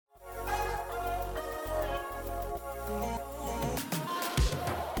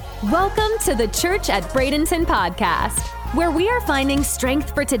Welcome to the Church at Bradenton podcast, where we are finding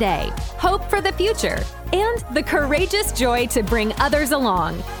strength for today, hope for the future, and the courageous joy to bring others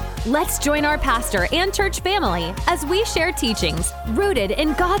along. Let's join our pastor and church family as we share teachings rooted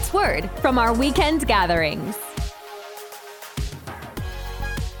in God's Word from our weekend gatherings.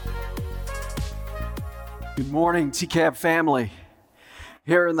 Good morning, TCAB family.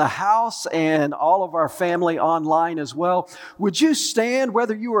 Here in the house and all of our family online as well. Would you stand,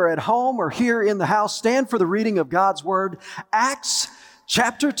 whether you are at home or here in the house, stand for the reading of God's Word, Acts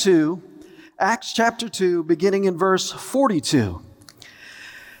chapter 2, beginning in verse 42.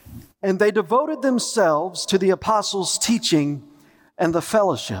 And they devoted themselves to the apostles' teaching and the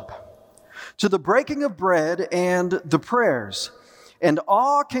fellowship, to the breaking of bread and the prayers. And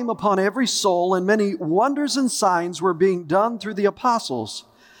awe came upon every soul, and many wonders and signs were being done through the apostles.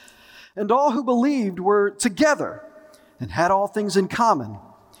 And all who believed were together and had all things in common.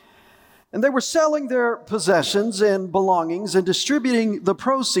 And they were selling their possessions and belongings and distributing the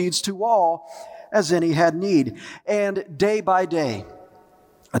proceeds to all as any had need. And day by day,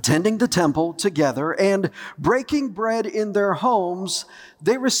 attending the temple together and breaking bread in their homes,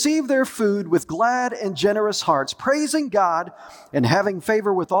 they received their food with glad and generous hearts, praising God and having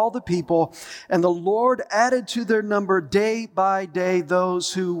favor with all the people. And the Lord added to their number day by day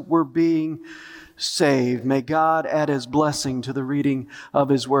those who were being saved. May God add His blessing to the reading of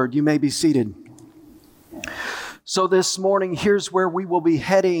His Word. You may be seated. So this morning, here's where we will be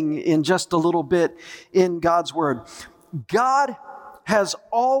heading in just a little bit in God's Word. God has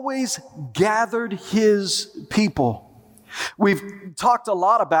always gathered His people. We've talked a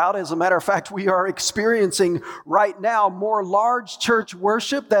lot about, as a matter of fact, we are experiencing right now more large church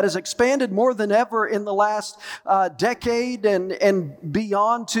worship that has expanded more than ever in the last decade and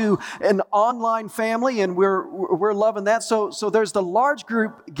beyond to an online family, and we're loving that. So there's the large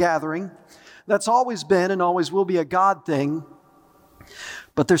group gathering. That's always been and always will be a God thing.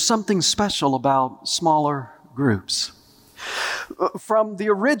 But there's something special about smaller groups. From the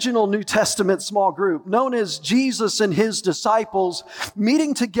original New Testament small group, known as Jesus and His disciples,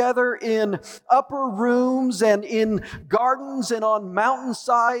 meeting together in upper rooms and in gardens and on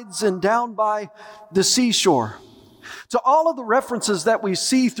mountainsides and down by the seashore, to all of the references that we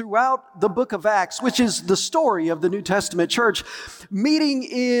see throughout the book of Acts, which is the story of the New Testament church, meeting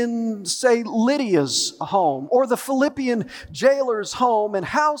in, say, Lydia's home or the Philippian jailer's home, and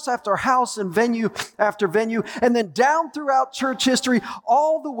house after house and venue after venue, and then down throughout church history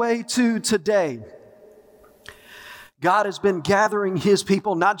all the way to today. God has been gathering His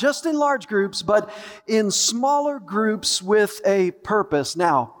people, not just in large groups, but in smaller groups with a purpose.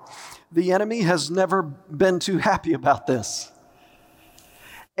 Now, the enemy has never been too happy about this.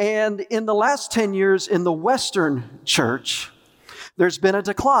 And in the last 10 years in the Western church, there's been a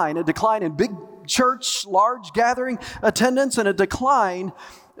decline in big church, large gathering attendance, and a decline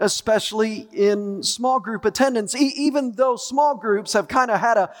especially in small group attendance, even though small groups have kind of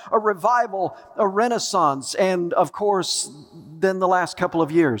had a revival, a renaissance, and of course, then the last couple of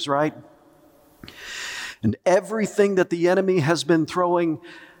years, right? And everything that the enemy has been throwing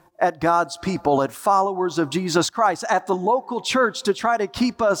at God's people, at followers of Jesus Christ, at the local church to try to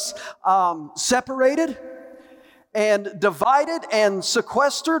keep us separated and divided and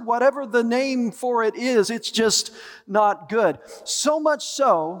sequestered, whatever the name for it is, it's just not good. So much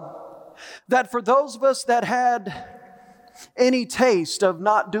so that for those of us that had any taste of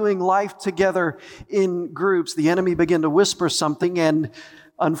not doing life together in groups, the enemy began to whisper something, and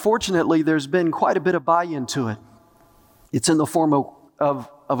unfortunately, there's been quite a bit of buy-in to it. It's in the form of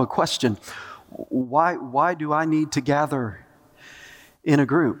a question. Why do I need to gather in a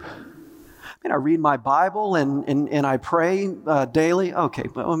group? I read my Bible and I pray daily. Okay,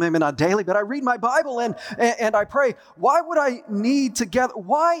 well, maybe not daily, but I read my Bible and I pray. Why would I need to gather?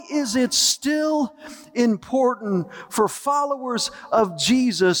 Why is it still important for followers of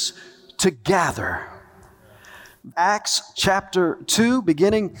Jesus to gather? Acts chapter 2,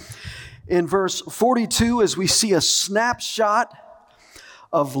 beginning in verse 42, as we see a snapshot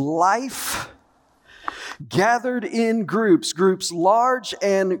of life gathered in groups large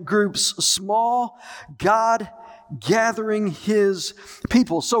and groups small, God gathering His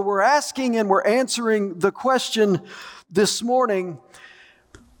people. So we're asking and we're answering the question this morning,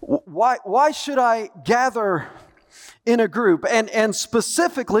 why should I gather in a group? And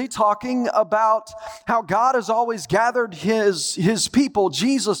specifically talking about how God has always gathered His people,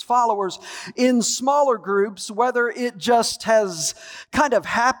 Jesus followers, in smaller groups, whether it just has kind of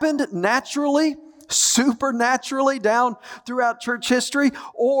happened naturally supernaturally down throughout church history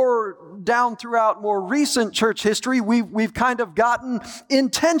or down throughout more recent church history, we've kind of gotten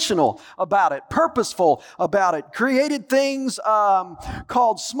intentional about it, purposeful about it, created things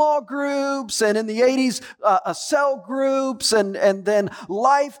called small groups, and in the 80s, cell groups, and then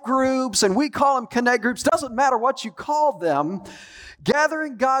life groups, and we call them connect groups. Doesn't matter what you call them.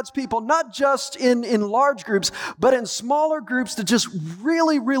 Gathering God's people, not just in large groups, but in smaller groups to just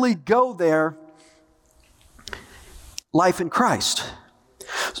really, really go there. Life in Christ.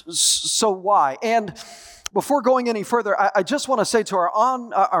 So why? And before going any further, I just want to say to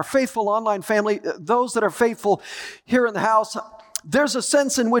our faithful online family, those that are faithful here in the house, there's a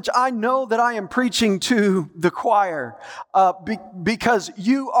sense in which I know that I am preaching to the choir because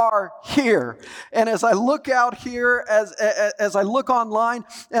you are here. And as I look out here, as I look online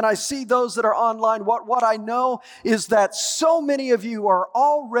and I see those that are online, what I know is that so many of you are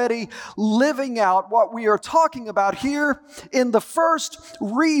already living out what we are talking about here in the first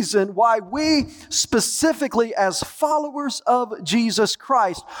reason why we specifically as followers of Jesus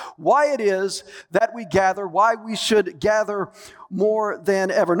Christ, why it is that we gather, why we should gather more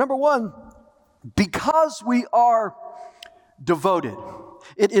than ever. Number one, because we are devoted.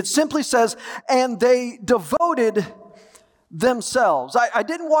 It simply says, and they devoted themselves. I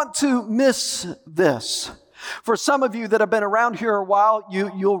didn't want to miss this. For some of you that have been around here a while,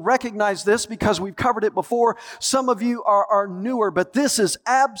 you'll recognize this because we've covered it before. Some of you are newer, but this is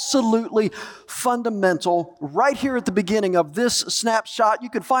absolutely fundamental right here at the beginning of this snapshot. You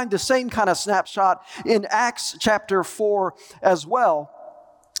could find the same kind of snapshot in Acts chapter 4 as well,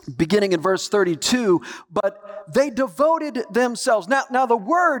 beginning in verse 32, but they devoted themselves. Now the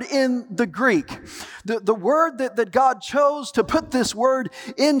word in the Greek, the word that God chose to put this word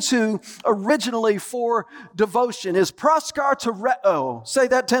into originally for devotion is proskartereo. Say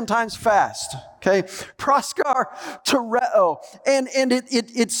that 10 times fast, okay? Proskartereo. And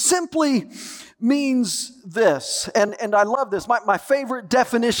it simply means this, and I love this. My favorite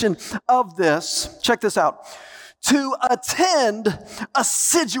definition of this, check this out. To attend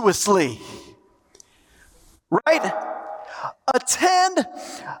assiduously. Right? Attend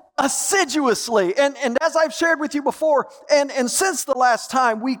assiduously. And as I've shared with you before, and since the last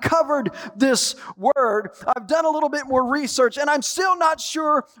time we covered this word, I've done a little bit more research, and I'm still not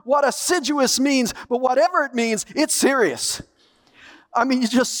sure what assiduous means, but whatever it means, it's serious. I mean, you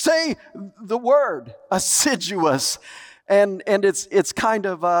just say the word assiduous, and it's kind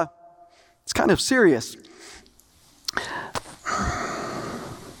of serious.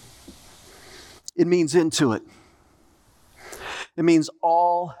 It means into it. It means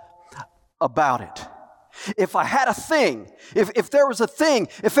all about it. If I had a thing, if there was a thing,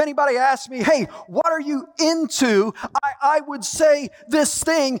 if anybody asked me, hey, what are you into? I would say this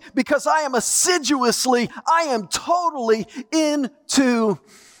thing because I am totally into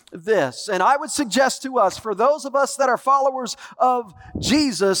this. And I would suggest to us, for those of us that are followers of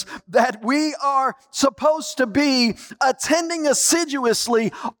Jesus, that we are supposed to be attending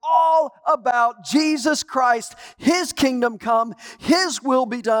assiduously all about Jesus Christ, His kingdom come, His will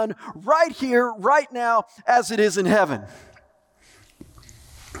be done right here, right now, as it is in heaven.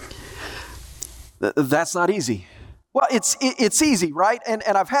 That's not easy. Well, it's easy, right? And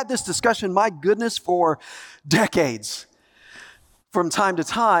I've had this discussion, my goodness, for decades. From time to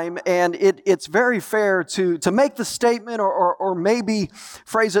time, and it's very fair to make the statement or maybe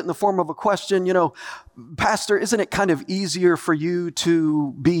phrase it in the form of a question, Pastor, isn't it kind of easier for you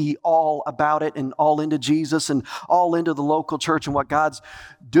to be all about it and all into Jesus and all into the local church and what God's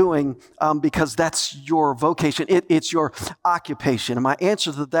doing because that's your vocation, it's your occupation? And my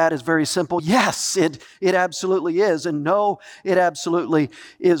answer to that is very simple. Yes, it absolutely is, and no, it absolutely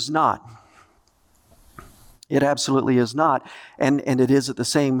is not. It absolutely is not, and it is at the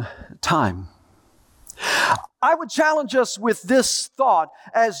same time. I would challenge us with this thought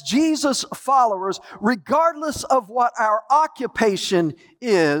as Jesus followers, regardless of what our occupation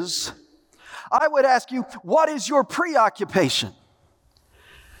is, I would ask you, what is your preoccupation?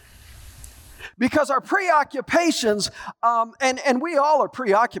 Because our preoccupations, and we all are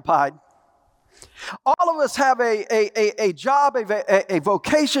preoccupied. All of us have a job, a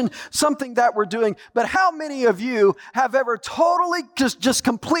vocation, something that we're doing. But how many of you have ever totally, just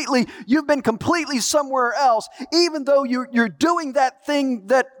completely, you've been completely somewhere else, even though you're doing that thing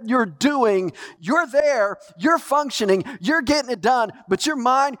that you're doing, you're there, you're functioning, you're getting it done, but your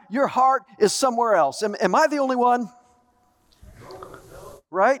mind, your heart is somewhere else. Am I the only one?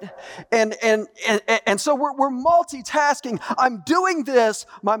 right? And so we're multitasking. I'm doing this.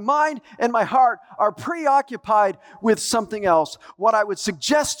 My mind and my heart are preoccupied with something else. What I would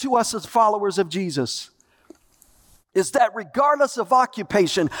suggest to us as followers of Jesus is that regardless of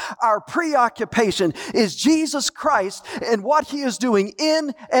occupation, our preoccupation is Jesus Christ and what He is doing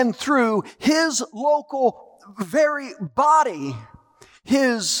in and through His local very body,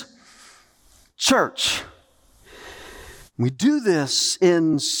 His church. We do this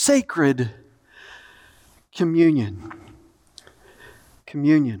in sacred communion.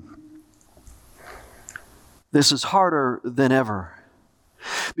 Communion. This is harder than ever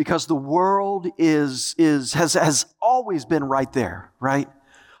because the world has always been right there, right?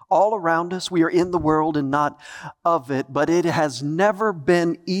 All around us. We are in the world and not of it, but it has never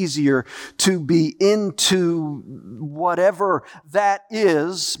been easier to be into whatever that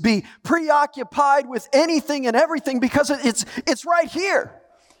is, be preoccupied with anything and everything because it's right here.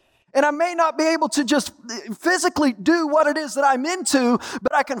 And I may not be able to just physically do what it is that I'm into,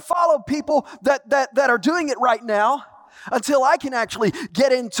 but I can follow people that are doing it right now until I can actually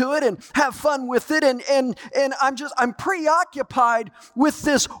get into it and have fun with it. And I'm preoccupied with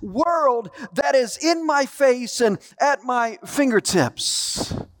this world that is in my face and at my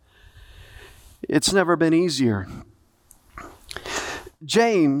fingertips. It's never been easier.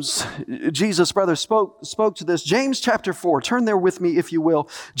 James, Jesus' brother, spoke to this. James chapter 4. Turn there with me if you will.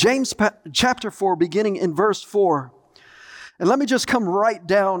 James chapter 4, beginning in verse 4. And let me just come right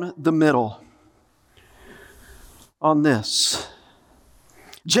down the middle on this.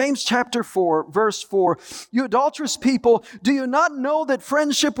 James chapter 4, verse 4. You adulterous people, do you not know that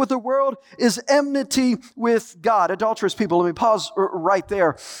friendship with the world is enmity with God? Adulterous people, let me pause right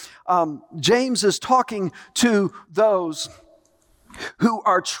there. James is talking to those who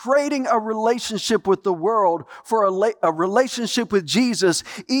are trading a relationship with the world for a relationship with Jesus,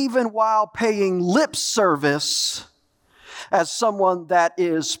 even while paying lip service as someone that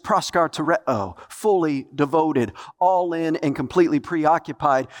is proskartereo, fully devoted, all in and completely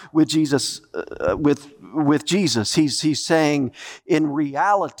preoccupied with Jesus. With Jesus, he's saying, in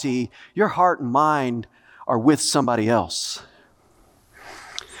reality, your heart and mind are with somebody else.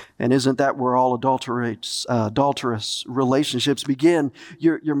 And isn't that where all adulterous relationships begin?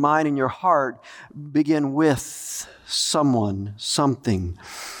 Your mind and your heart begin with someone, something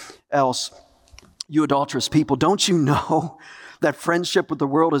else. You adulterous people, don't you know that friendship with the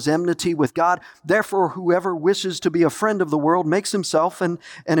world is enmity with God? Therefore, whoever wishes to be a friend of the world makes himself an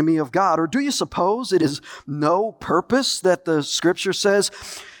enemy of God. Or do you suppose it is no purpose that the Scripture says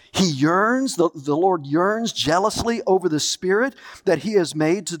He yearns, the Lord yearns jealously over the Spirit that He has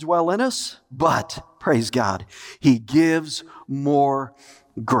made to dwell in us? But, praise God, He gives more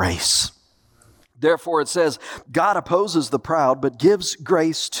grace. Therefore, it says, God opposes the proud, but gives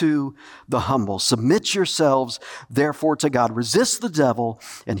grace to the humble. Submit yourselves, therefore, to God. Resist the devil,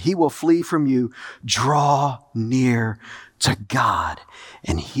 and he will flee from you. Draw near to God,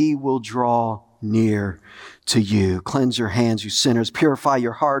 and He will draw near to you. Cleanse your hands, you sinners. Purify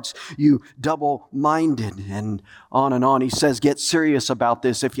your hearts, you double-minded. And on. He says, get serious about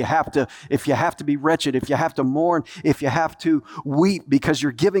this. If you have to be wretched, if you have to mourn, if you have to weep because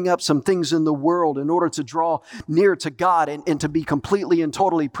you're giving up some things in the world in order to draw near to God and to be completely and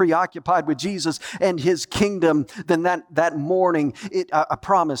totally preoccupied with Jesus and His kingdom, then that mourning, I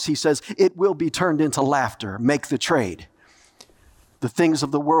promise, he says, it will be turned into laughter. Make the trade. The things of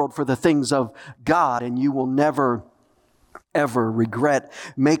the world for the things of God, and you will never, ever regret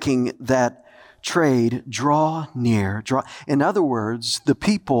making that trade. Draw near. In other words, the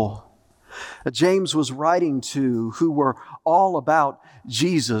people James was writing to, who were all about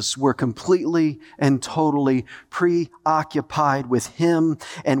Jesus, were completely and totally preoccupied with Him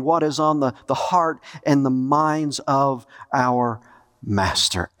and what is on the heart and the minds of our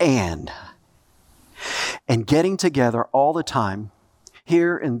Master. And getting together all the time,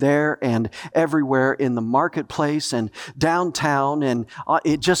 here and there and everywhere in the marketplace and downtown and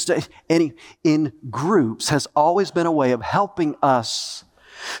in groups has always been a way of helping us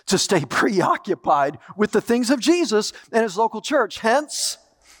to stay preoccupied with the things of Jesus and His local church. Hence,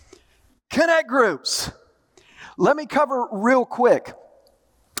 connect groups. Let me cover real quick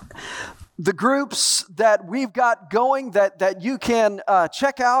the groups that we've got going that you can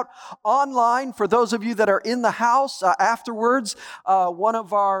check out online. For those of you that are in the house afterwards, one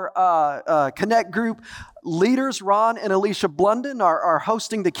of our Connect group leaders, Ron and Alicia Blunden, are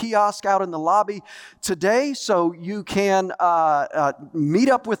hosting the kiosk out in the lobby today, so you can meet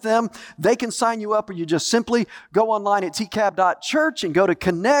up with them. They can sign you up, or you just simply go online at tcab.church and go to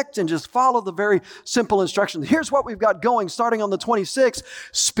connect and just follow the very simple instructions. Here's what we've got going starting on the 26th.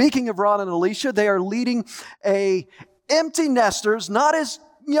 Speaking of Ron and Alicia, they are leading a empty nesters, not as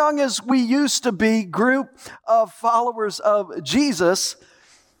young as we used to be, group of followers of Jesus.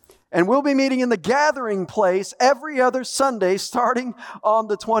 And we'll be meeting in the gathering place every other Sunday starting on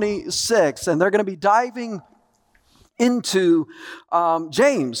the 26th. And they're going to be diving into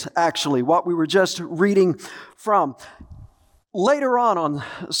James, actually, what we were just reading from. Later on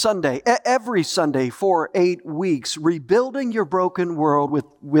Sunday, every Sunday for 8 weeks, Rebuilding Your Broken World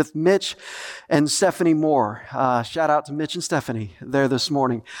with Mitch and Stephanie Moore. Shout out to Mitch and Stephanie there this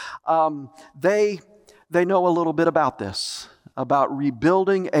morning. They know a little bit about this, about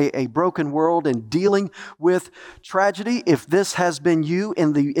rebuilding a broken world and dealing with tragedy. If this has been you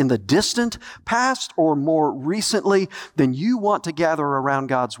in the distant past or more recently, then you want to gather around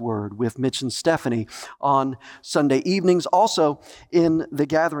God's Word with Mitch and Stephanie on Sunday evenings, also in the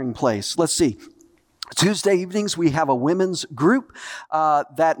gathering place. Let's see. Tuesday evenings, we have a women's group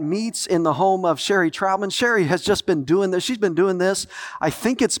that meets in the home of Sherry Troutman. Sherry has just been doing this. She's been doing this. I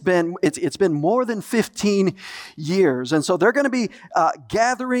think it's been more than 15 years. And so they're going to be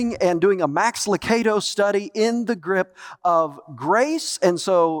gathering and doing a Max Lucado study in the grip of grace. And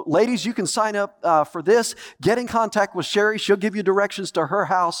so, ladies, you can sign up for this. Get in contact with Sherry. She'll give you directions to her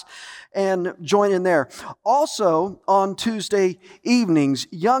house and join in there. Also, on Tuesday evenings,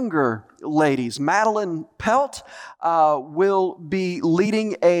 younger ladies, Madeline Pelt will be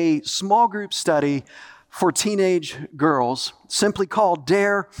leading a small group study for teenage girls, simply called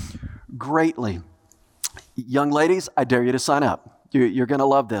Dare Greatly. Young ladies, I dare you to sign up. You're going to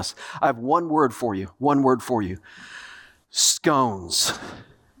love this. I have one word for you. Scones.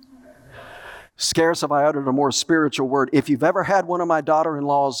 Scarce have I uttered a more spiritual word. If you've ever had one of my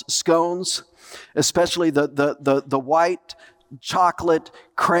daughter-in-law's scones, especially the white chocolate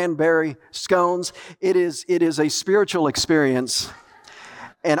cranberry scones, it is a spiritual experience,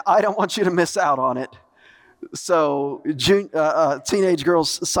 and I don't want you to miss out on it. So teenage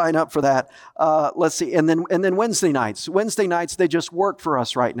girls, sign up for that. Let's see, and then Wednesday nights, they just work for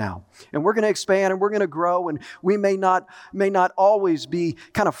us right now, and we're going to expand and we're going to grow, and we may not always be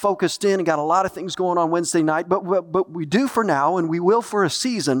kind of focused in and got a lot of things going on Wednesday night, but we do for now, and we will for a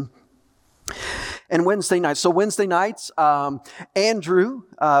season. And Wednesday nights. So Wednesday nights, Andrew,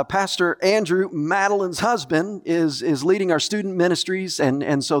 Pastor Andrew, Madeline's husband, is leading our student ministries.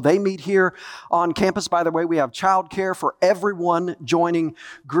 And so they meet here on campus. By the way, we have childcare for everyone joining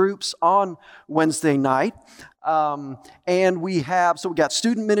groups on Wednesday night. And we got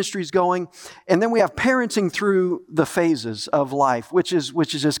student ministries going, and then we have parenting through the phases of life, which is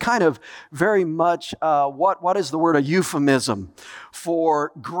just kind of very much what is the word, a euphemism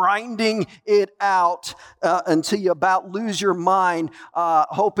for grinding it out until you about lose your mind,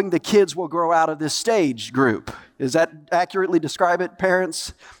 hoping the kids will grow out of this stage group. Does that accurately describe it,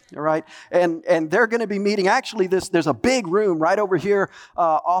 parents? All right, and they're going to be meeting. Actually, there's a big room right over here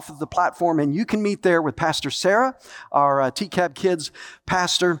off of the platform, and you can meet there with Pastor Sarah, our TCAB Kids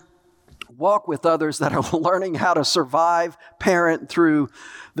pastor. Walk with others that are learning how to survive, parent through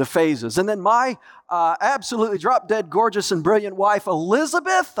the phases. And then my absolutely drop-dead gorgeous and brilliant wife,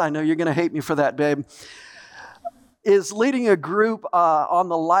 Elizabeth, I know you're going to hate me for that, babe, is leading a group on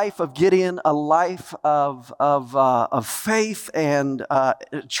the life of Gideon, a life of faith and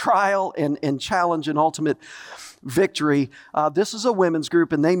trial and challenge and ultimate victory. This is a women's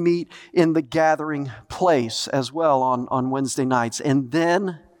group, and they meet in the gathering place as well on Wednesday nights. And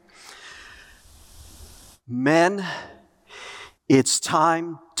then, men, it's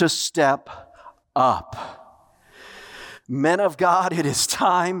time to step up. Men of God, it is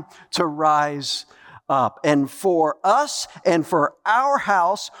time to rise up. And for us and for our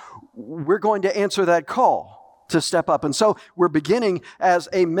house, we're going to answer that call to step up. And so we're beginning as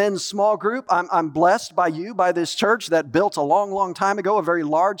a men's small group. I'm blessed by this church that built a long, long time ago a very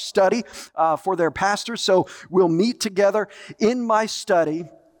large study for their pastors. So we'll meet together in my study,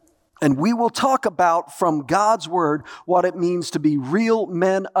 and we will talk about from God's Word what it means to be real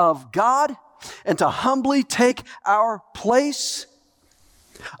men of God and to humbly take our place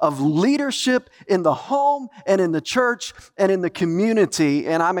of leadership in the home and in the church and in the community.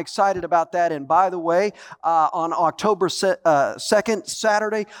 And I'm excited about that. And by the way, on October 2nd,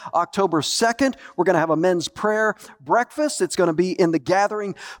 Saturday, October 2nd, we're going to have a men's prayer breakfast. It's going to be in the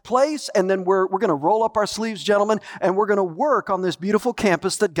gathering place. And then we're going to roll up our sleeves, gentlemen, and we're going to work on this beautiful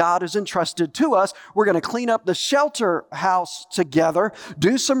campus that God has entrusted to us. We're going to clean up the shelter house together,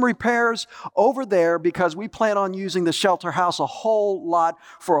 do some repairs over there, because we plan on using the shelter house a whole lot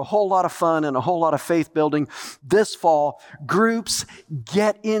for a whole lot of fun and a whole lot of faith building this fall. Groups,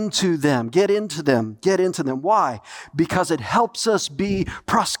 get into them. Why? Because it helps us be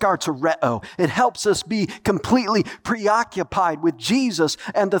proskartereo. It helps us be completely preoccupied with Jesus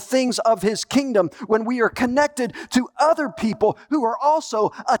and the things of His kingdom when we are connected to other people who are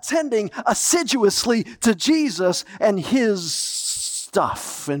also attending assiduously to Jesus and His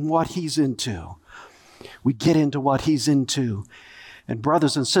stuff and what He's into. We get into what He's into. And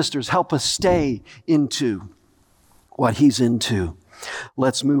brothers and sisters, help us stay into what He's into.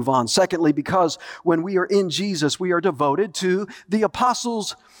 Let's move on. Secondly, because when we are in Jesus, we are devoted to the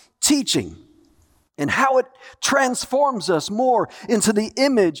apostles' teaching and how it transforms us more into the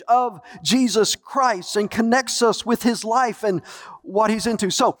image of Jesus Christ and connects us with His life and what He's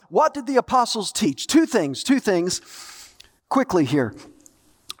into. So, what did the apostles teach? Two things quickly here.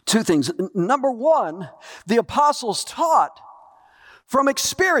 Two things. Number one, the apostles taught from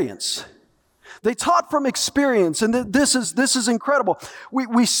experience. They taught from experience, and this is incredible.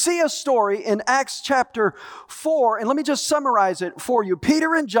 We see a story in Acts chapter 4, and let me just summarize it for you.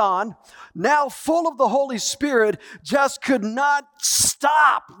 Peter and John, now full of the Holy Spirit, just could not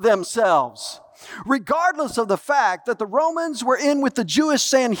stop themselves. Regardless of the fact that the Romans were in with the Jewish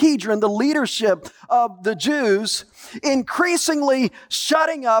Sanhedrin, the leadership of the Jews, increasingly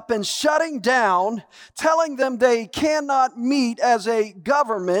shutting up and shutting down, telling them they cannot meet as a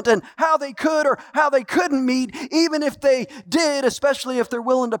government and how they could or how they couldn't meet, even if they did, especially if they're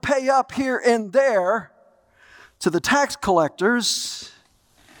willing to pay up here and there to the tax collectors.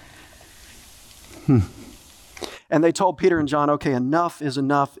 And they told Peter and John, okay, enough is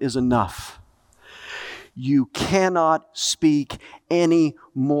enough is enough. You cannot speak any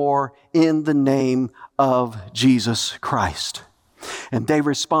more in the name of Jesus Christ. And they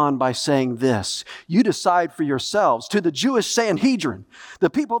respond by saying this: you decide for yourselves. To the Jewish Sanhedrin, the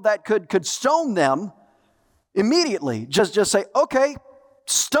people that could stone them immediately, just say, okay,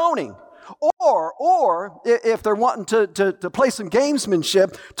 stoning. Or if they're wanting to play some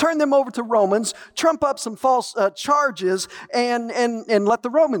gamesmanship, turn them over to Romans, trump up some false charges, and let the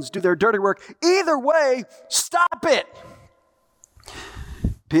Romans do their dirty work. Either way, stop it.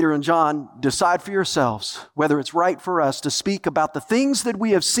 Peter and John, decide for yourselves whether it's right for us to speak about the things that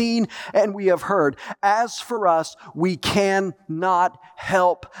we have seen and we have heard. As for us, we cannot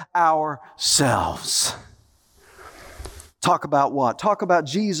help ourselves. Talk about what? Talk about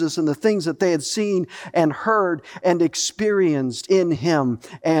Jesus and the things that they had seen and heard and experienced in Him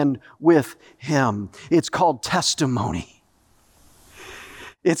and with Him. It's called testimony.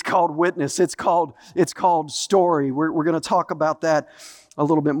 It's called witness. It's called story. We're going to talk about that a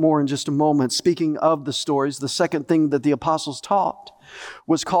little bit more in just a moment. Speaking of the stories, the second thing that the apostles taught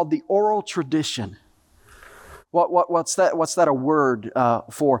was called the oral tradition. What's that? What's that a word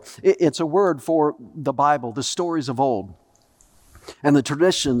for? It's a word for the Bible, the stories of old, and the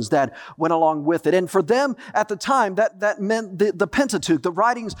traditions that went along with it. And for them at the time, that meant the Pentateuch, the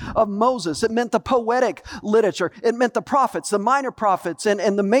writings of Moses. It meant the poetic literature. It meant the prophets, the minor prophets and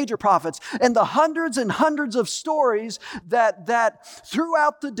the major prophets, and the hundreds and hundreds of stories that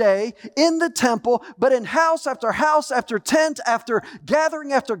throughout the day in the temple, but in house after tent, after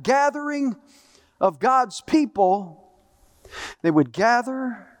gathering of God's people, they would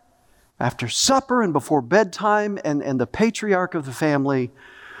gather after supper and before bedtime, and the patriarch of the family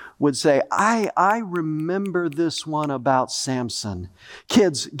would say, I remember this one about Samson.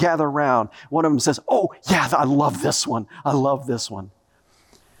 Kids gather around. One of them says, oh, yeah, I love this one. I love this one.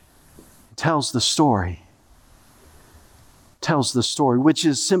 Tells the story, which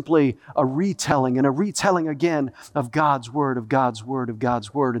is simply a retelling and a retelling again of God's word, of God's word, of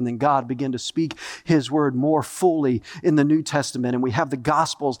God's word. And then God began to speak His word more fully in the New Testament. And we have the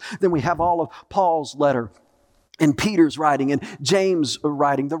Gospels. Then we have all of Paul's letter and Peter's writing and James'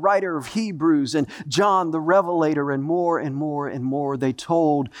 writing, the writer of Hebrews and John the Revelator, and more and more and more. They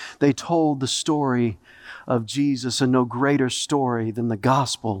told the story of Jesus, and no greater story than the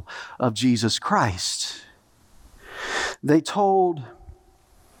gospel of Jesus Christ. They told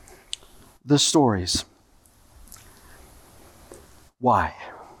the stories. Why?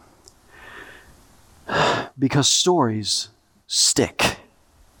 Because stories stick.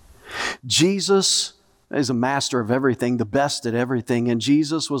 Jesus is a master of everything, the best at everything, and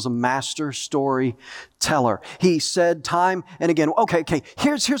Jesus was a master storyteller. He said time and again, okay,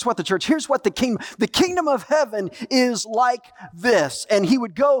 here's what here's what the kingdom of heaven is like this. And he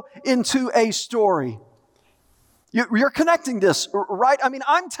would go into a story. You're connecting this, right? I mean,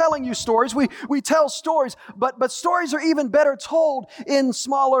 I'm telling you stories. We tell stories, but stories are even better told in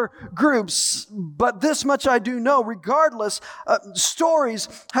smaller groups. But this much I do know, regardless, stories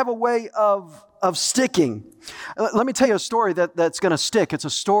have a way of sticking. Let me tell you a story that's going to stick. It's a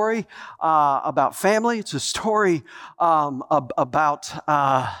story about family. It's a story about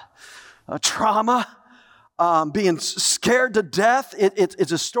trauma. Being scared to death.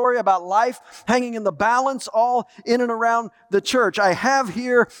 It's a story about life hanging in the balance all in and around the church. I have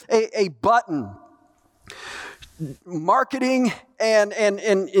here a button. Marketing and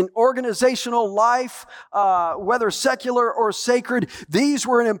in organizational life, whether secular or sacred, these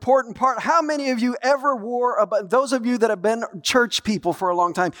were an important part. How many of you ever wore a button? Those of you that have been church people for a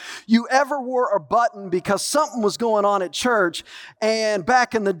long time, you ever wore a button because something was going on at church, and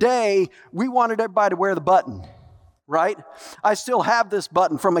back in the day, we wanted everybody to wear the button. Right? I still have this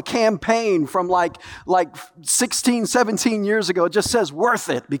button from a campaign from like 16, 17 years ago. It just says worth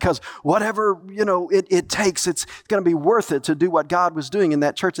it, because whatever, it takes, it's going to be worth it to do what God was doing in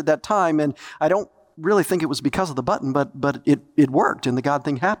that church at that time. And I don't really think it was because of the button, but it worked and the God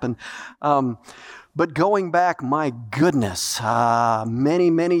thing happened. But going back, my goodness, many,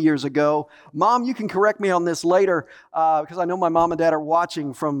 many years ago, Mom, you can correct me on this later, because I know my mom and dad are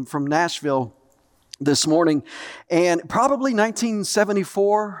watching from Nashville this morning, and probably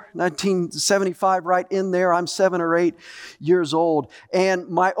 1974, 1975, right in there. I'm 7 or 8 years old. And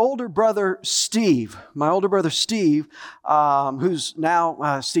my older brother, Steve, who's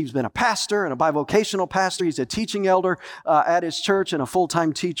now, Steve's been a pastor and a bivocational pastor. He's a teaching elder at his church and a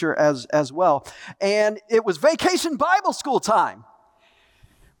full-time teacher as well. And it was vacation Bible school time,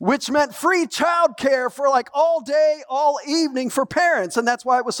 which meant free childcare for like all day, all evening for parents. And that's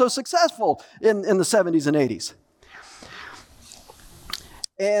why it was so successful in the 70s and 80s.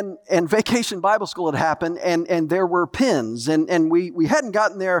 And Vacation Bible School had happened, and there were pins, and we hadn't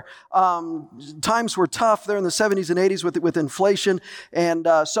gotten there. Times were tough there in the 70s and 80s with inflation, and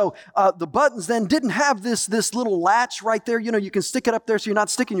so the buttons then didn't have this little latch right there. You can stick it up there so you're not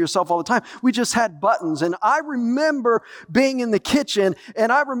sticking yourself all the time. We just had buttons, and I remember being in the kitchen,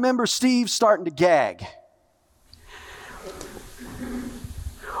 and I remember Steve starting to gag.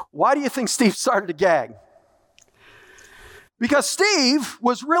 Why do you think Steve started to gag? Because Steve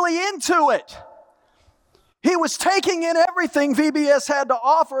was really into it. He was taking in everything VBS had to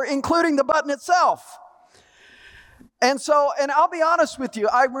offer, including the button itself. And I'll be honest with you,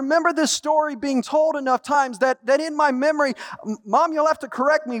 I remember this story being told enough times that in my memory, Mom, you'll have to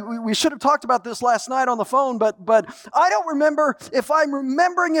correct me. We should have talked about this last night on the phone, but I don't remember if I'm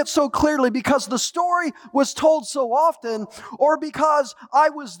remembering it so clearly because the story was told so often, or because I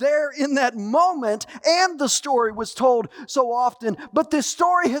was there in that moment and the story was told so often. But this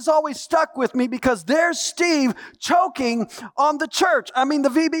story has always stuck with me because there's Steve choking on the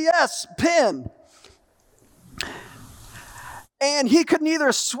VBS pin. And he could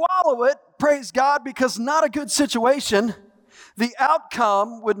neither swallow it, praise God, because not a good situation. The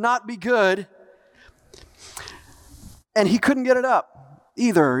outcome would not be good. And he couldn't get it up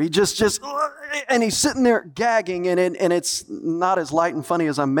either. He just and he's sitting there gagging, and it's not as light and funny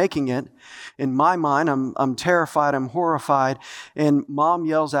as I'm making it. In my mind, I'm terrified, I'm horrified, and Mom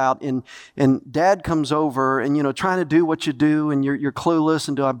yells out, and Dad comes over, and trying to do what you do, and you're clueless,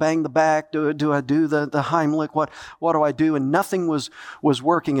 and do I bang the back? Do I do the Heimlich? What do I do? And nothing was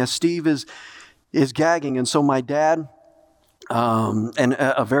working as Steve is gagging, and so my dad, and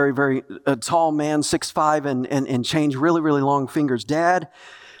a very, very tall man, 6'5", and change, really, really long fingers. Dad,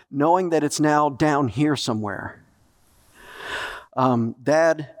 knowing that it's now down here somewhere,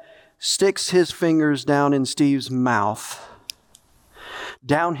 Dad sticks his fingers down in Steve's mouth,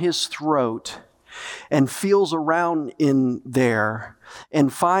 down his throat, and feels around in there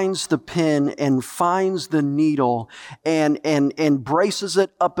and finds the pin and finds the needle and braces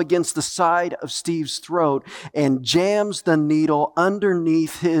it up against the side of Steve's throat and jams the needle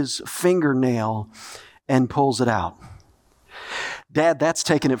underneath his fingernail and pulls it out. Dad, that's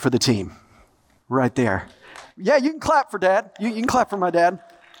taking it for the team right there. Yeah, you can clap for Dad. You can clap for my dad.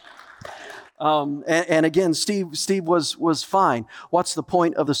 And again, Steve was fine. What's the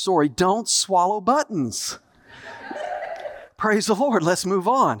point of the story? Don't swallow buttons. Praise the Lord. Let's move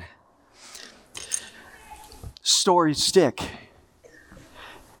on. Stories stick.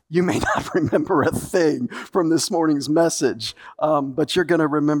 You may not remember a thing from this morning's message, but you're going to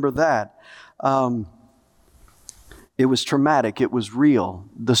remember that. It was traumatic. It was real.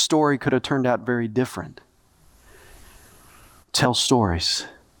 The story could have turned out very different. Tell stories.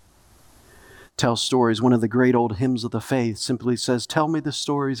 Tell stories. One of the great old hymns of the faith simply says, tell me the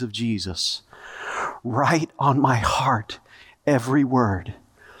stories of Jesus. Write on my heart every word.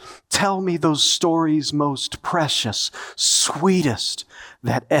 Tell me those stories most precious, sweetest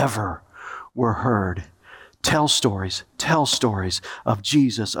that ever were heard. Tell stories of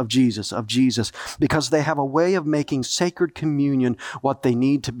Jesus, of Jesus, of Jesus, because they have a way of making sacred communion what they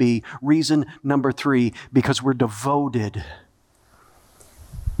need to be. Reason number 3, because we're devoted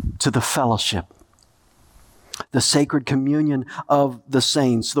to the fellowship, the sacred communion of the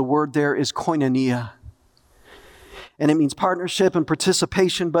saints. The word there is koinonia. And it means partnership and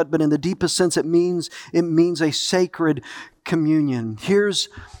participation, but in the deepest sense, it means a sacred communion. Here's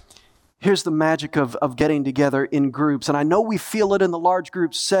the magic of getting together in groups. And I know we feel it in the large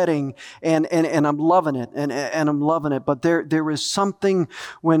group setting, and I'm loving it, and I'm loving it. But there is something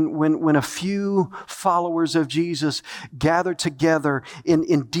when a few followers of Jesus gather together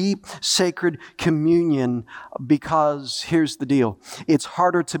in deep sacred communion, because here's the deal. It's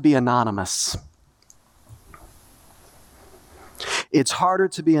harder to be anonymous. It's harder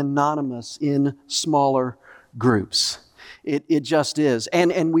to be anonymous in smaller groups. It just is.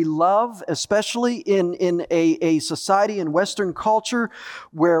 And we love, especially in a society in Western culture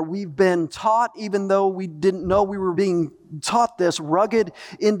where we've been taught, even though we didn't know we were being taught this, rugged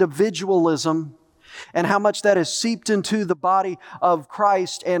individualism, and how much that has seeped into the body of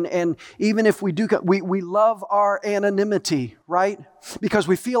Christ. And even if we do, we love our anonymity, right? Because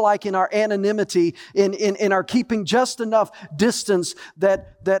we feel like in our anonymity, in our keeping just enough distance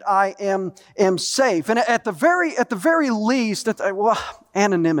that I am safe. And at the very least,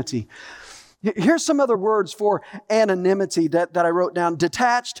 anonymity. Here's some other words for anonymity that I wrote down: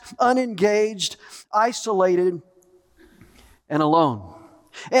 detached, unengaged, isolated, and alone.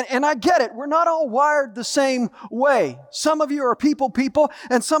 And I get it. We're not all wired the same way. Some of you are people,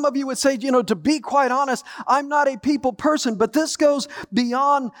 and some of you would say, to be quite honest, I'm not a people person, but this goes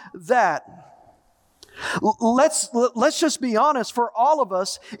beyond that. Let's just be honest. For all of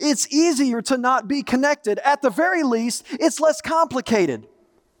us, it's easier to not be connected. At the very least, it's less complicated.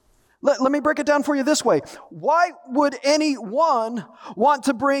 Let me break it down for you this way. Why would anyone want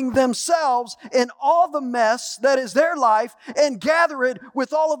to bring themselves and all the mess that is their life and gather it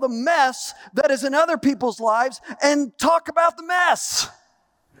with all of the mess that is in other people's lives and talk about the mess?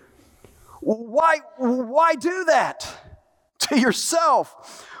 Why do that to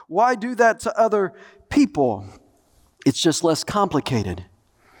yourself? Why do that to other people? It's just less complicated.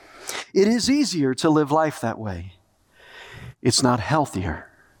 It is easier to live life that way. It's not healthier.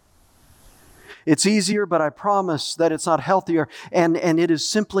 It's easier, but I promise that it's not healthier, and it is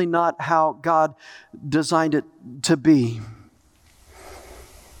simply not how God designed it to be.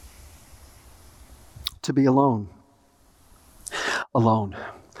 To be alone. Alone.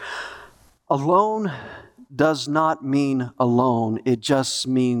 Alone does not mean alone. It just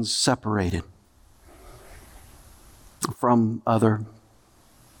means separated from other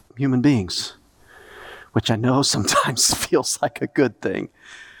human beings, which I know sometimes feels like a good thing.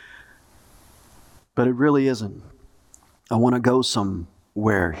 But it really isn't. I want to go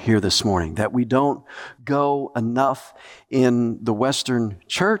somewhere here this morning that we don't go enough in the Western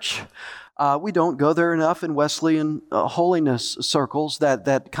church. We don't go there enough in Wesleyan holiness circles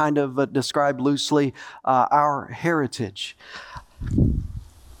that kind of describe loosely our heritage.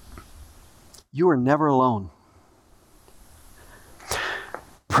 You are never alone.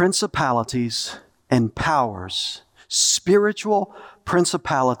 Principalities and powers, spiritual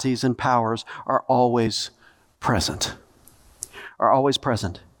principalities and powers are always present.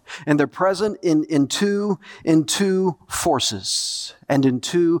 And they're present in two forces and in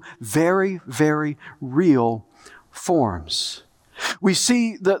two very, very real forms. We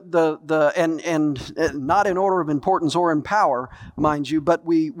see and not in order of importance or in power, mind you, but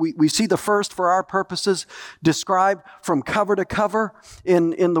we see the first for our purposes described from cover to cover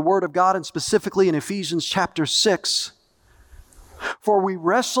in the Word of God, and specifically in Ephesians chapter 6. For we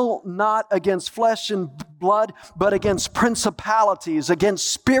wrestle not against flesh and blood, but against principalities, against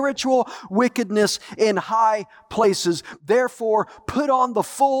spiritual wickedness in high places. Therefore, put on the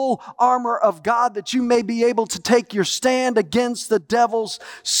full armor of God that you may be able to take your stand against the devil's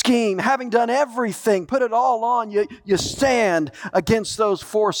scheme. Having done everything, put it all on, you stand against those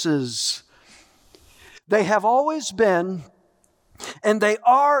forces. They have always been And they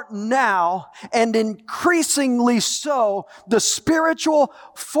are now, and increasingly so, the spiritual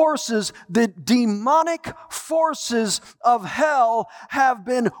forces, the demonic forces of hell have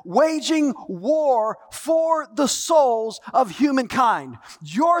been waging war for the souls of humankind.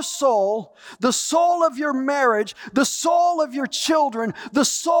 Your soul, the soul of your marriage, the soul of your children, the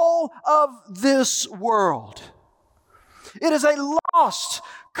soul of this world. It is a lost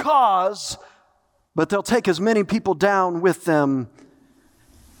cause, but they'll take as many people down with them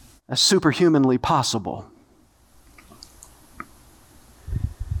as superhumanly possible.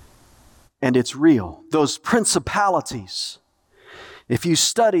 And it's real. Those principalities, if you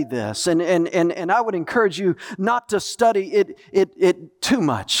study this, and I would encourage you not to study it too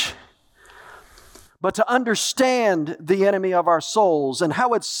much, but to understand the enemy of our souls and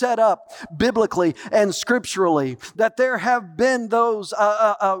how it's set up biblically and scripturally, that there have been those,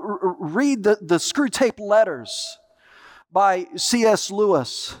 read the Screw Tape Letters by C.S.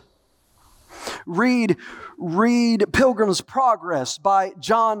 Lewis. Read Pilgrim's Progress by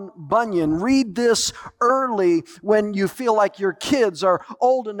John Bunyan. Read this early when you feel like your kids are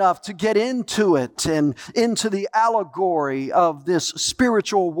old enough to get into it and into the allegory of this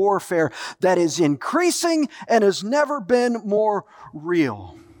spiritual warfare that is increasing and has never been more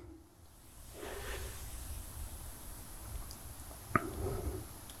real.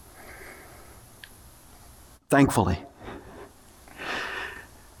 Thankfully,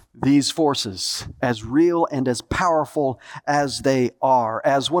 these forces, as real and as powerful as they are,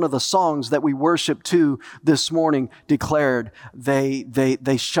 as one of the songs that we worship to this morning declared, they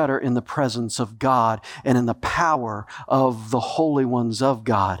shudder in the presence of God and in the power of the holy ones of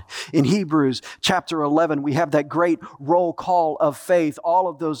God. In Hebrews chapter 11, we have that great roll call of faith, all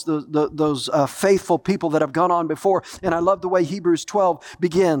of those faithful people that have gone on before. And I love the way Hebrews 12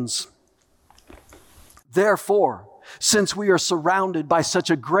 begins. Therefore, since we are surrounded by such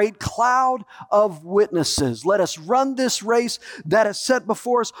a great cloud of witnesses, let us run this race that is set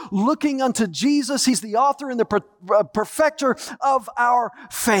before us, looking unto Jesus. He's the author and the perfecter of our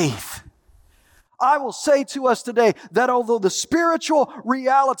faith. I will say to us today that although the spiritual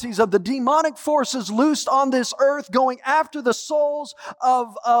realities of the demonic forces loosed on this earth going after the souls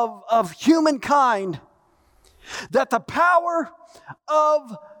of humankind, that the power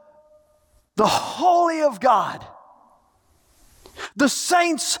of the holy of God, the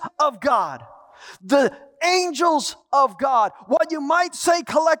saints of God, the angels of God, what you might say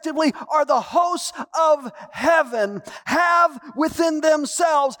collectively are the hosts of heaven, have within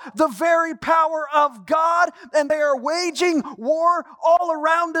themselves the very power of God, and they are waging war all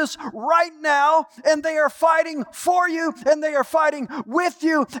around us right now, and they are fighting for you, and they are fighting with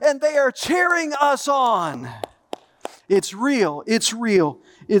you, and they are cheering us on. It's real, it's real,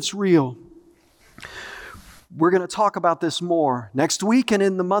 it's real. We're going to talk about this more next week and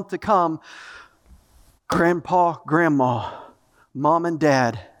in the month to come. Grandpa, Grandma, Mom and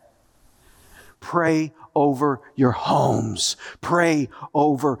Dad, pray over your homes. Pray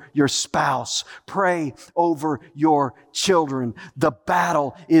over your spouse. Pray over your children. The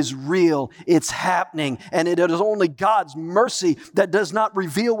battle is real. It's happening. And it is only God's mercy that does not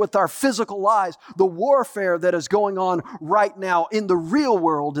reveal with our physical eyes the warfare that is going on right now in the real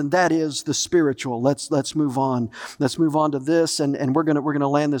world, and that is the spiritual. Let's move on. Let's move on to this, and we're gonna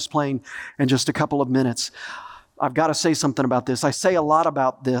land this plane in just a couple of minutes. I've got to say something about this. I say a lot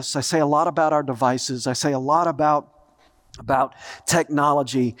about this. I say a lot about our devices. I say a lot about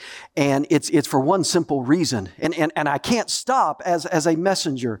technology, and it's for one simple reason. And I can't stop as a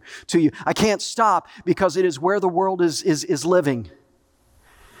messenger to you. I can't stop because it is where the world is living.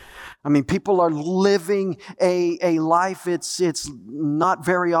 I mean, people are living a life. It's not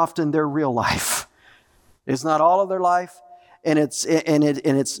very often their real life. It's not all of their life. And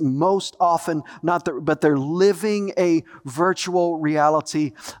it's most often not but they're living a virtual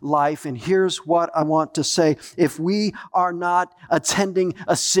reality life. And here's what I want to say. If we are not attending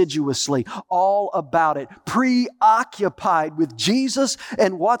assiduously all about it, preoccupied with Jesus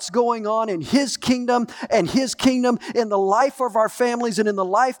and what's going on in His kingdom and His kingdom in the life of our families and in the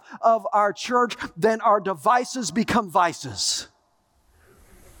life of our church, then our devices become vices.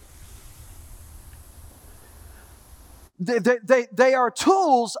 They are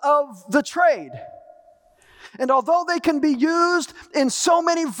tools of the trade. And although they can be used in so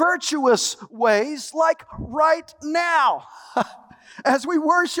many virtuous ways, like right now, as we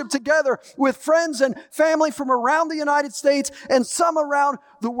worship together with friends and family from around the United States and some around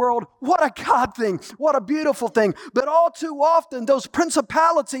the world, what a God thing, what a beautiful thing. But all too often, those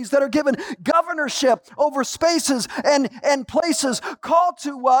principalities that are given governorship over spaces and places call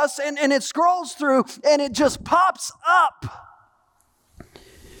to us, and it scrolls through and it just pops up.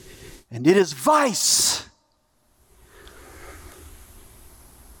 and it is vice.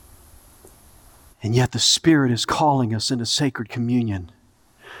 And yet the Spirit is calling us into sacred communion.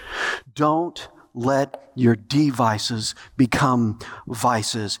 Don't let your devices become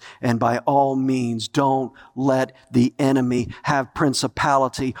vices. And by all means, don't let the enemy have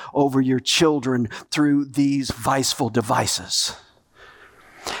principality over your children through these viceful devices.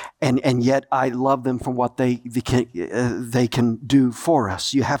 And yet I love them for what they can do for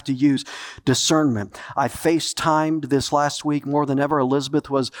us. You have to use discernment. I FaceTimed this last week more than ever.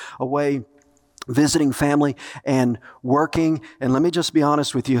 Elizabeth was away visiting family and working. And let me just be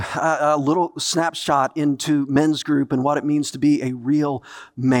honest with you, a little snapshot into men's group and what it means to be a real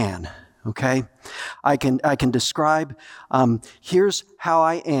man. Okay? I can describe, here's how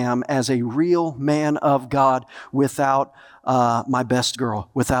I am as a real man of God without my best girl,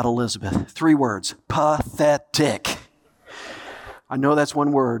 without Elizabeth. 3 words: pathetic. I know that's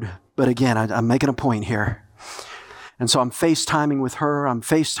one word, but again, I'm making a point here. And so I'm FaceTiming with her. I'm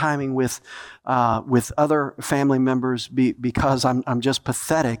FaceTiming with other family members because I'm just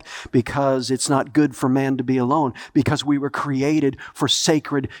pathetic, because it's not good for man to be alone, because we were created for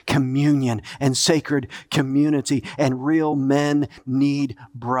sacred communion and sacred community. And real men need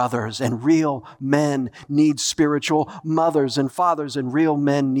brothers, and real men need spiritual mothers and fathers, and real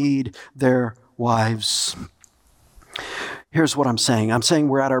men need their wives. Here's what I'm saying. I'm saying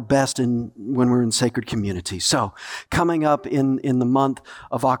we're at our best when we're in sacred community. So coming up in the month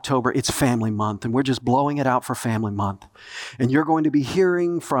of October, it's Family Month, and we're just blowing it out for Family Month. And you're going to be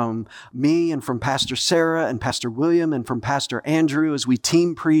hearing from me and from Pastor Sarah and Pastor William and from Pastor Andrew as we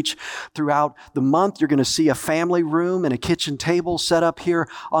team preach throughout the month. You're going to see a family room and a kitchen table set up here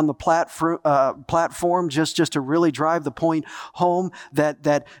on the platform just to really drive the point home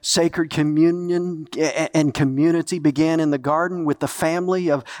that sacred communion and community began in the garden with the family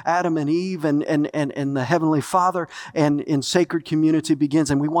of Adam and Eve and the Heavenly Father, and in sacred community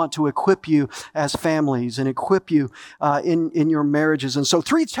begins. And we want to equip you as families and equip you in your marriages. And so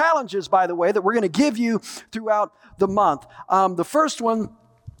 3 challenges, by the way, that we're going to give you throughout the month. The first one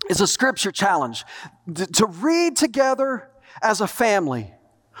is a scripture challenge to read together as a family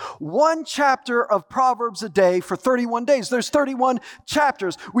 1 chapter of Proverbs a day for 31 days. There's 31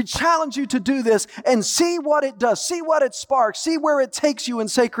 chapters. We challenge you to do this and see what it does, see what it sparks, see where it takes you in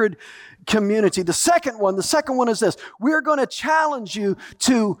sacred community. The second one is this. We're going to challenge you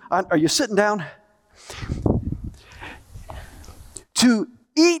to, are you sitting down? To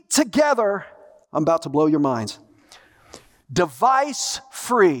eat together, I'm about to blow your minds,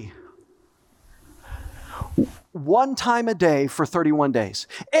 device-free. 1 time a day for 31 days.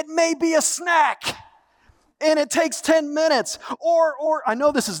 It may be a snack and it takes 10 minutes. Or I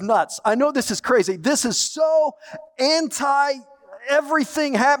know this is nuts. I know this is crazy. This is so anti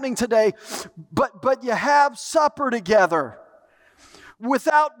everything happening today. But you have supper together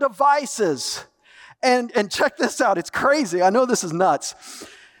without devices. And check this out. It's crazy. I know this is nuts.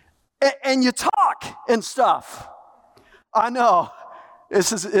 And you talk and stuff. I know.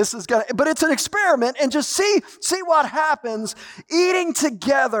 This is gonna, but it's an experiment, and just see what happens eating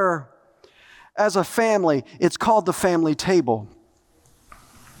together as a family. It's called the family table.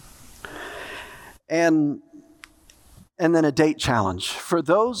 And then a date challenge. For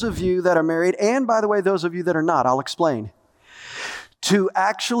those of you that are married, and by the way, those of you that are not, I'll explain. To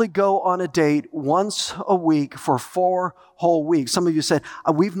actually go on a date once a week for 4 whole weeks. Some of you said,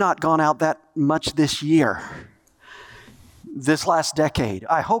 we've not gone out that much this year. This last decade.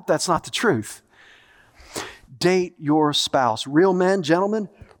 I hope that's not the truth. Date your spouse. Real men, gentlemen,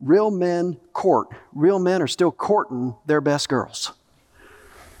 real men court. Real men are still courting their best girls.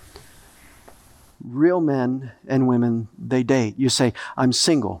 Real men and women, they date. You say, I'm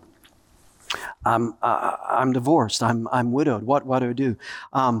single. I'm divorced. I'm widowed. What do I do?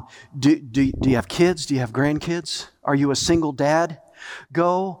 Do you have kids? Do you have grandkids? Are you a single dad?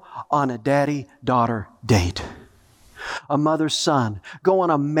 Go on a daddy-daughter date. A mother-son. Go on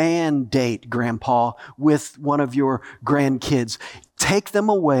a man date, Grandpa, with one of your grandkids. Take them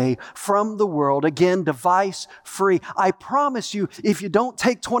away from the world. Again, device-free. I promise you, if you don't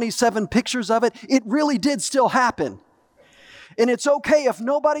take 27 pictures of it, it really did still happen. And it's okay if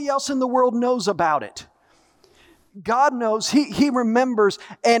nobody else in the world knows about it. God knows, He remembers,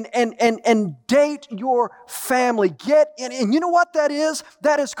 and date your family. Get in, and you know what that is?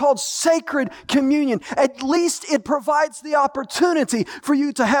 That is called sacred communion. At least it provides the opportunity for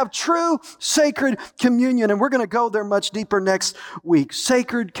you to have true sacred communion. And we're going to go there much deeper next week.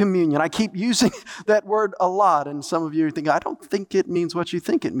 Sacred communion. I keep using that word a lot, and some of you think, I don't think it means what you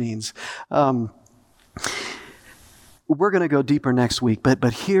think it means. we're going to go deeper next week,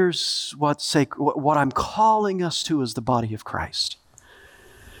 but here's what I'm calling us to as the body of Christ,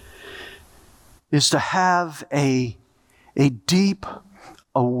 is to have a deep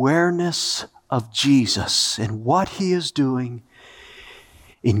awareness of Jesus and what He is doing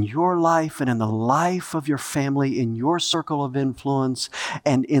in your life and in the life of your family, in your circle of influence,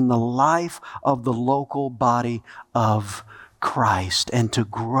 and in the life of the local body of Christ, and to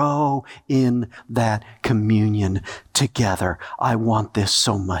grow in that communion together. I want this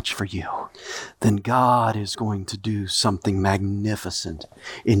so much for you. Then God is going to do something magnificent,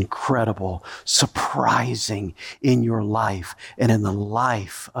 incredible, surprising in your life and in the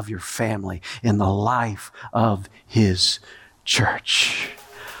life of your family, in the life of His church.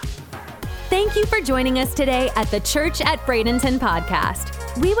 Thank you for joining us today at the Church at Bradenton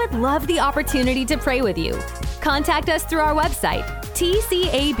podcast. We would love the opportunity to pray with you. Contact us through our website,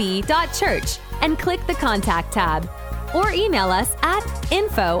 tcab.church, and click the Contact tab. Or email us at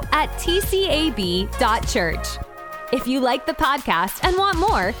info@tcab.church. If you like the podcast and want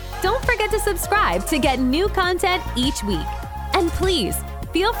more, don't forget to subscribe to get new content each week. And please,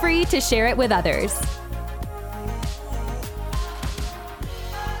 feel free to share it with others.